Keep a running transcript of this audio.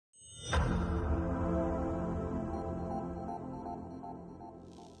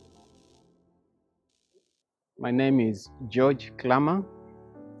My name is George Klama,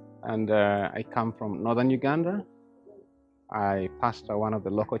 and I come from northern Uganda. I pastor one of the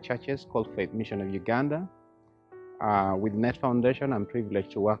local churches called Faith Mission of Uganda. With Net Foundation, I'm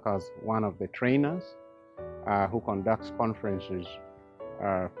privileged to work as one of the trainers who conducts conferences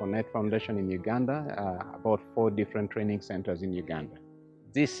for Net Foundation in Uganda, about 4 different training centers in Uganda.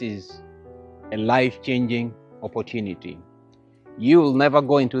 This is a life-changing opportunity. You will never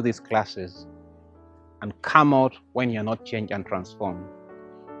go into these classes and come out when you're not changed and transformed.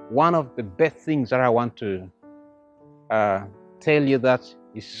 One of the best things that I want to tell you that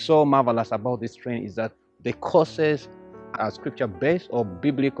is so marvelous about this training is that the courses are scripture-based or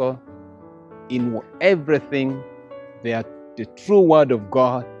biblical in everything. They are the true word of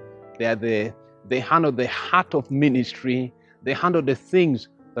God. They handle the heart of ministry. They handle the things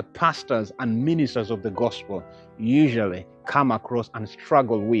that pastors and ministers of the gospel usually come across and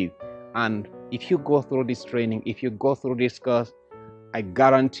struggle with. And if you go through this training, if you go through this course, I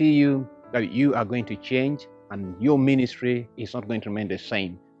guarantee you that you are going to change and your ministry is not going to remain the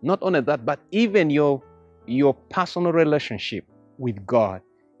same. Not only that, but even your personal relationship with God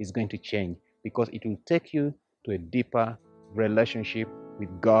is going to change, because it will take you to a deeper relationship with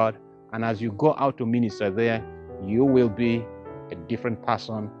God. And as you go out to minister there, you will be a different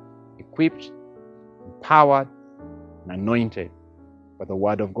person, equipped, empowered, and anointed by the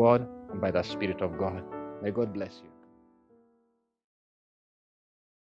Word of God and by the Spirit of God. May God bless you.